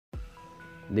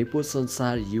नेपाल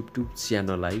संसार युट्युब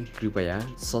च्यानललाई कृपया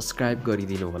सब्स्क्राइब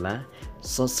गरिदिनु होला।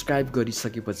 सब्स्क्राइब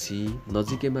गरिसकेपछि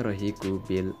नजिकैमा रहेको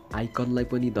बेल आइकनलाई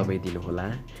पनि दबाइदिनु होला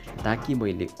ताकि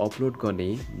मैले अपलोड गर्ने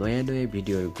नयाँ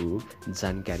भिडियोहरूको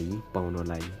जानकारी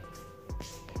पाउनलाई।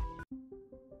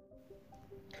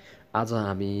 आज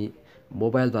हामी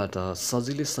मोबाइलबाट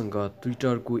सजिलैसँग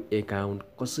ट्विटरको एकाउन्ट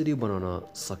कसरी बनाउन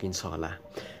सकिन्छ होला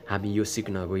हामी यो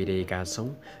सिक्न गइरहेका छौँ।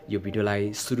 यो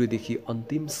भिडियोलाई सुरुदेखि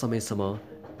अन्तिम समयसम्म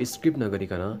स्किप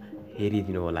नगरिकन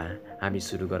हेरिदिनु होला। हामी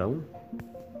सुरु गरौँ।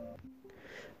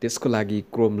 त्यसको लागि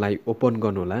क्रोमलाई ओपन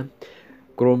गर्नुहोला।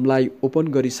 क्रोमलाई ओपन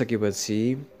गरिसकेपछि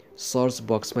सर्च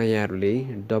बक्समा यहाँहरूले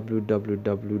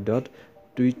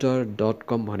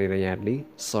www.twitter.com भनेर यहाँहरूले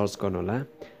सर्च गर्नुहोला।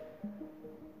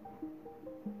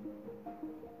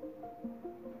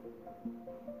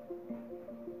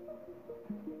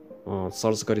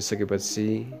 सर्च गरिसकेपछि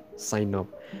साइन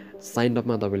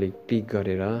अपमा तपाईँले क्लिक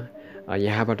गरेर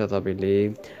यहाँबाट तपाईँले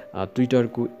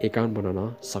ट्विटरको एकाउन्ट बनाउन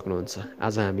सक्नुहुन्छ।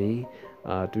 आज हामी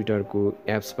ट्विटरको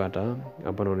एप्सबाट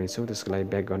बनाउनेछौँ। त्यसको लागि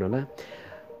ब्याक गर्नु होला।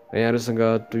 यहाँहरूसँग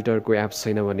ट्विटरको एप्स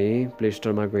छैन भने प्ले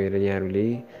स्टोरमा गएर यहाँहरूले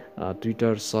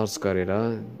ट्विटर सर्च गरेर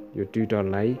यो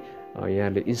ट्विटरलाई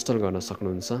यहाँले इन्स्टल गर्न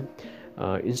सक्नुहुन्छ।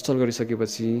 इन्स्टल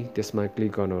गरिसकेपछि त्यसमा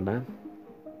क्लिक गर्नुहोला।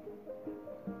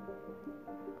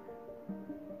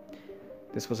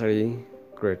 त्यस पछाडि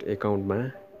क्रिएट एकाउन्टमा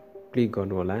क्लिक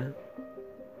गर्नुहोला।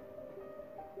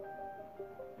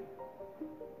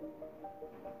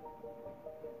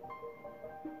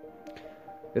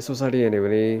 त्यस पछाडि हेर्ने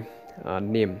भने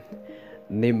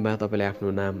नेममा तपाईँले आफ्नो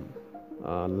नाम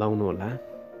लाउनुहोला।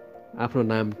 आफ्नो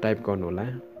नाम टाइप गर्नुहोला।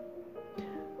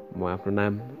 म आफ्नो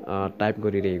नाम टाइप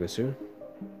गरिरहेको छु।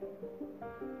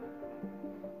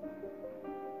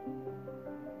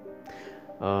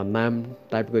 नाम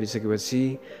टाइप गरिसकेपछि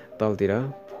तलतिर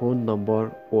फोन नम्बर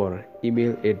ओर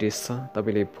इमेल एड्रेस छ।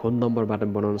 तपाईँले फोन नम्बरबाट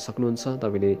बनाउन सक्नुहुन्छ।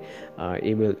 तपाईँले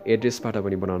इमेल एड्रेसबाट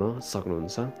पनि बनाउन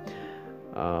सक्नुहुन्छ।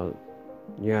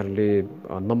 यहाँहरूले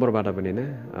नम्बरबाट पनि होइन,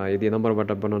 यदि नम्बरबाट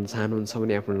बनाउन चाहनुहुन्छ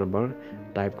भने आफ्नो नम्बर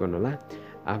टाइप गर्नु होला।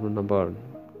 आफ्नो नम्बर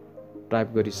टाइप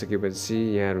गरिसकेपछि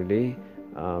यहाँहरूले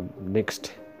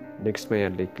नेक्स्टमा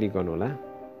यहाँहरूले क्लिक गर्नु होला।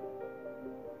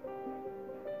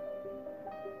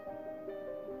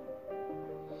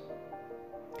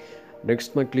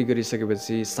 नेक्स्टमा क्लिक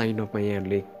गरिसकेपछि साइन अपमा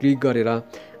यहाँहरूले क्लिक गरेर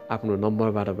आफ्नो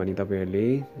नम्बरबाट पनि तपाईँहरूले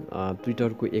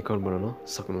ट्विटरको एकाउन्ट बनाउन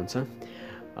सक्नुहुन्छ।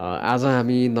 आज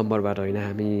हामी नम्बरबाट होइन,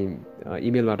 हामी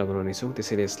इमेलबाट बनाउनेछौँ।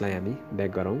 त्यसैले यसलाई हामी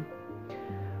ब्याक गरौँ।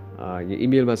 यो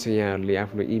इमेलमा चाहिँ यहाँहरूले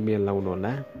आफ्नो इमेल लाउनु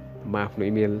होला। म आफ्नो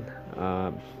इमेल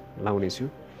लाउनेछु।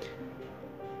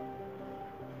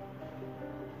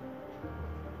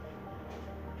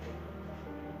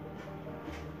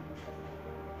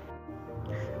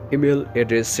 इमेल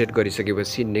एड्रेस सेट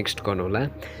गरिसकेपछि नेक्स्ट गर्नुहोला।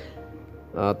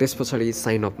 त्यस पछाडि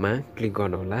साइन अपमा क्लिक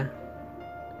गर्नुहोला।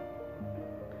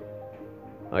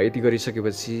 यति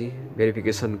गरिसकेपछि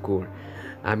भेरिफिकेसन कोड,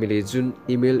 हामीले जुन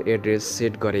इमेल एड्रेस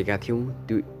सेट गरेका थियौँ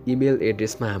त्यो इमेल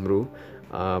एड्रेसमा हाम्रो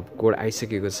कोड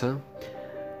आइसकेको छ।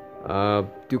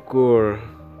 त्यो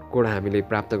कोड हामीले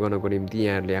प्राप्त गर्नको निम्ति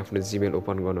यहाँहरूले आफ्नो जिमेल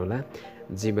ओपन गर्नुहोला।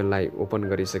 जिमेललाई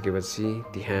ओपन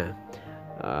गरिसकेपछि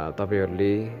त्यहाँ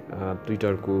तपाईँहरूले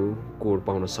ट्विटरको कोड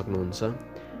पाउन सक्नुहुन्छ।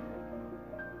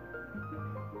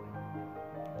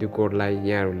 त्यो कोडलाई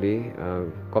यहाँहरूले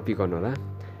कपी गर्नुहोला।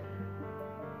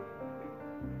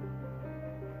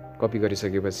 कपी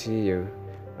गरिसकेपछि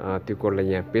त्यो कोडलाई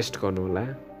यहाँ पेस्ट गर्नुहोला।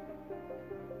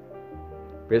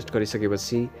 पेस्ट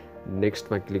गरिसकेपछि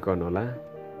नेक्स्टमा क्लिक गर्नुहोला।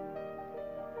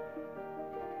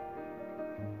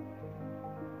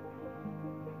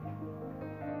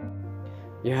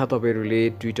 यहाँ तपाईँहरूले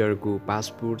ट्विटरको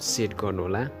पासवर्ड सेट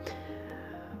गर्नुहोला।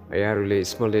 यहाँहरूले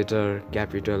स्मल लेटर,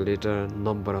 क्यापिटल लेटर,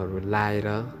 नम्बरहरू लाएर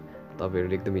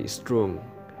तपाईँहरूले एकदमै स्ट्रङ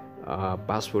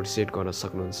पासवर्ड सेट गर्न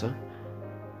सक्नुहुन्छ।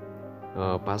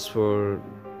 पासवर्ड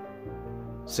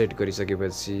सेट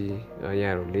गरिसकेपछि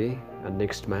यहाँहरूले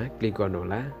नेक्स्टमा क्लिक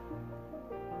गर्नुहोला।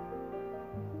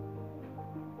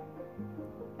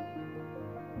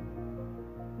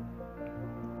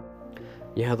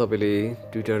 यहाँ तपाईँले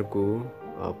ट्विटरको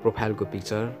प्रोफाइलको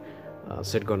पिक्चर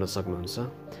सेट गर्न सक्नुहुन्छ।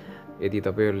 यदि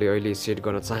तपाईँहरूले अहिले सेट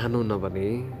गर्न चाहनुहुन्न भने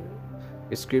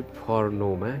स्क्रिप्ट फर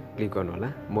नोमा क्लिक गर्नुहोला।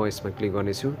 म यसमा क्लिक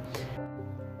गर्नेछु।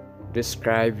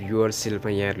 डिस्क्राइब युवर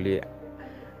सेल्फमा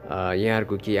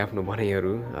यहाँहरूको केही आफ्नो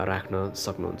भनाइहरू राख्न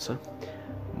सक्नुहुन्छ।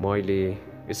 म अहिले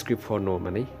स्क्रिप्ट फर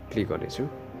नोमा नै क्लिक गर्नेछु।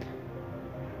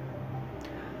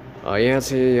 यहाँ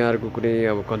चाहिँ यहाँहरूको कुनै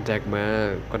अब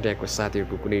कन्ट्याक्टको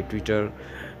साथीहरूको कुनै ट्विटर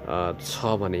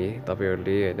छ भने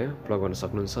तपाईँहरूले होइन प्लग गर्न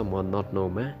सक्नुहुन्छ। म नट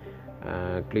नोमा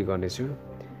क्लिक गर्नेछु।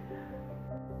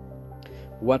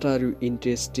 What are you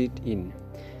interested in?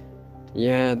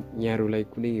 यहाँहरूलाई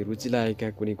कुनै रुचि लागेका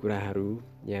कुनै कुराहरू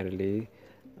यहाँहरूले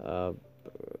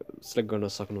सिलेक्ट गर्न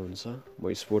सक्नुहुन्छ।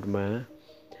 म स्पोर्टमा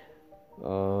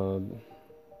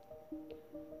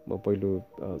म पहिलो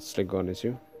सिलेक्ट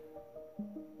गर्नेछु।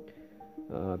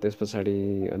 त्यस पछाडि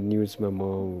न्युजमा म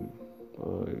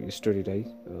स्टोरीलाई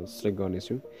सिलेक्ट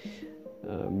गर्नेछु।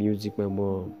 म्युजिकमा म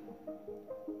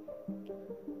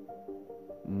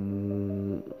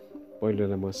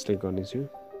पहिलोलाई म सिलेक्ट गर्नेछु।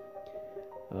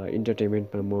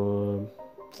 इन्टरटेनमेन्टमा म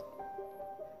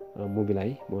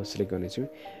मुभीलाई म सिलेक्ट गर्नेछु।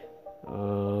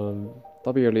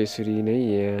 तपाईँहरूले यसरी नै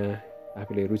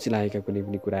आफूले रुचि लागेका कुनै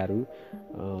पनि कुराहरू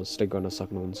सिलेक्ट गर्न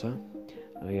सक्नुहुन्छ।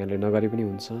 यहाँले नगरे पनि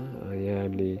हुन्छ,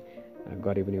 यहाँले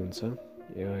गरे पनि हुन्छ।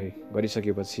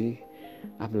 गरिसकेपछि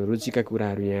आफ्नो रुचिका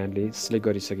कुराहरू यहाँले सिलेक्ट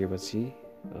गरिसकेपछि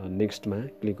नेक्स्टमा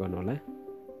क्लिक गर्नुहोला।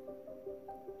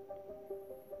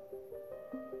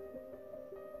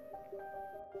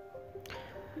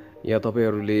 या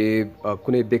तपाईँहरूले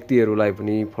कुनै व्यक्तिहरूलाई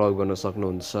पनि फलो गर्न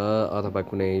सक्नुहुन्छ अथवा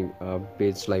कुनै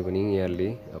पेजलाई पनि यहाँले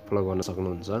फलो गर्न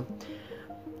सक्नुहुन्छ।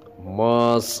 म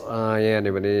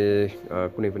यहाँले भने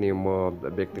कुनै पनि म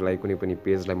व्यक्तिलाई कुनै पनि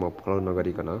पेजलाई म फलो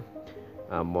नगरिकन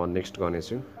म नेक्स्ट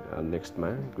गर्नेछु। नेक्स्टमा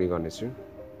क्लिक गर्नेछु।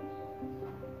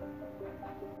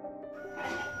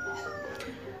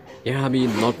 यहाँ हामी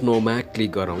नट नोमा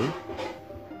क्लिक गरौँ।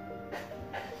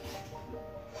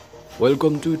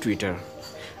 Welcome to Twitter.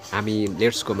 हामी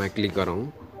लेट्स गोमा क्लिक गरौँ।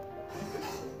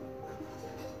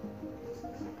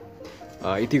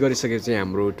 यति गरिसकेपछि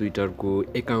हाम्रो ट्विटरको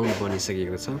एकाउन्ट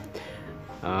बनिसकेको छ।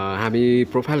 हामी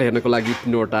प्रोफाइल हेर्नको लागि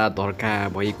 3वटा धर्का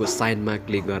भएको साइनमा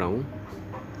क्लिक गरौँ।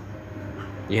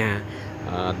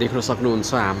 यहाँ देख्न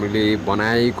सक्नुहुन्छ हामीले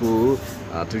बनाएको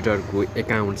ट्विटरको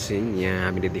एकाउन्ट चाहिँ यहाँ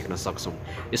हामीले देख्न सक्छौँ।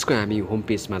 यसको हामी होम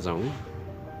पेजमा जाउँ।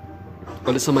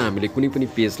 अहिलेसम्म हामीले कुनै पनि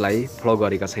पेजलाई फलो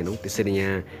गरेका छैनौँ, त्यसैले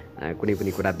यहाँ कुनै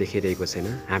पनि कुरा देखिरहेको छैन।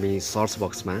 हामी सर्च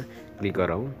बक्समा क्लिक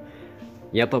गरौँ।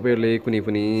 यहाँ तपाईँहरूले कुनै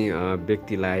पनि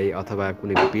व्यक्तिलाई अथवा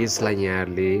कुनै पेजलाई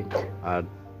यहाँहरूले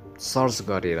सर्च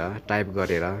गरेर टाइप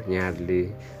गरेर यहाँहरूले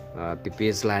त्यो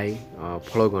पेजलाई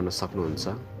फलो गर्न सक्नुहुन्छ।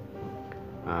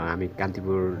 हामी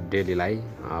कान्तिपुर डेलीलाई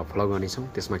फलो गर्नेछौँ।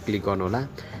 त्यसमा क्लिक गर्नुहोला।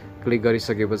 क्लिक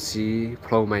गरिसकेपछि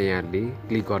फलोमा यहाँहरूले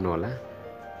क्लिक गर्नुहोला।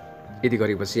 यति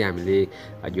गरेपछि हामीले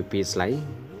यो पेजलाई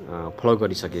फलो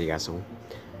गरिसकेका छौँ।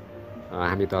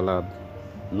 हामी तल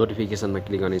नोटिफिकेसनमा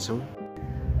क्लिक गर्नेछौँ।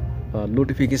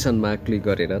 नोटिफिकेसनमा क्लिक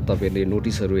गरेर तपाईँहरूले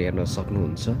नोटिसहरू हेर्न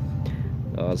सक्नुहुन्छ।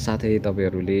 साथै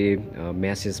तपाईँहरूले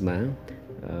म्यासेजमा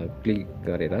क्लिक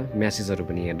गरेर म्यासेजहरू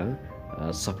पनि हेर्न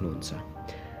सक्नुहुन्छ।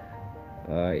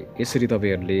 यसरी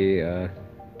तपाईँहरूले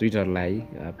ट्विटरलाई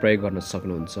प्रयोग गर्न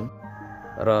सक्नुहुन्छ।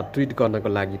 र ट्विट गर्नको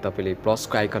लागि तपाईँले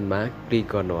प्लसको आइकनमा क्लिक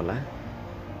गर्नुहोला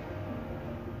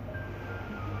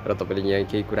र तपाईँले यहाँ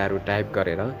केही कुराहरू टाइप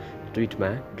गरेर ट्विटमा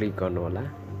क्लिक गर्नुहोला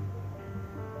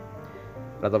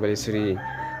र तपाईँले यसरी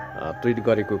ट्विट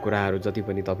गरेको कुराहरू जति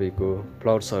पनि तपाईँको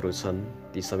फ्लर्ट्सहरू छन्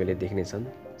ती सबैले देख्नेछन्।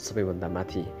 सबैभन्दा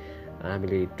माथि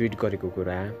हामीले ट्विट गरेको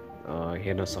कुरा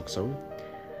हेर्न सक्छौँ।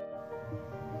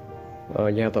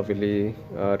 यहाँ तपाईँले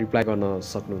रिप्लाई गर्न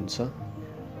सक्नुहुन्छ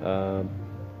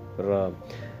र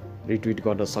रिट्विट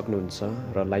गर्न सक्नुहुन्छ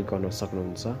र लाइक गर्न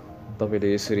सक्नुहुन्छ। तपाईँले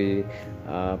यसरी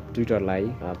ट्विटरलाई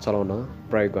चलाउन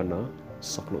प्रयोग गर्न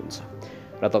सक्नुहुन्छ।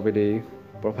 र तपाईँले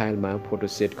प्रोफाइलमा फोटो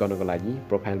सेट गर्नको लागि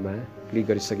प्रोफाइलमा क्लिक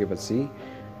गरिसकेपछि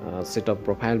सेटअप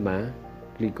प्रोफाइलमा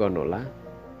क्लिक गर्नुहोला।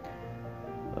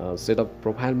 सेटअप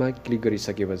प्रोफाइलमा क्लिक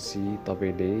गरिसकेपछि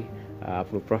तपाईँले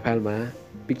आफ्नो प्रोफाइलमा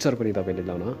पिक्चर पनि तपाईँले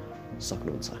लाउन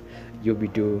सक्नुहुन्छ। यो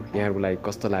भिडियो यहाँहरूलाई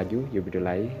कस्तो लाग्यो? यो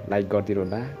भिडियोलाई लाइक गरिदिनु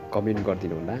होला, कमेन्ट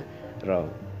गरिदिनु होला र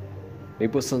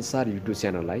नेपो संसार युट्युब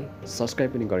च्यानललाई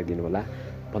सब्सक्राइब पनि गरिदिनु होला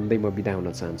भन्दै म बिदा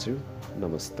हुन चाहन्छु।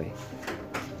 नमस्ते।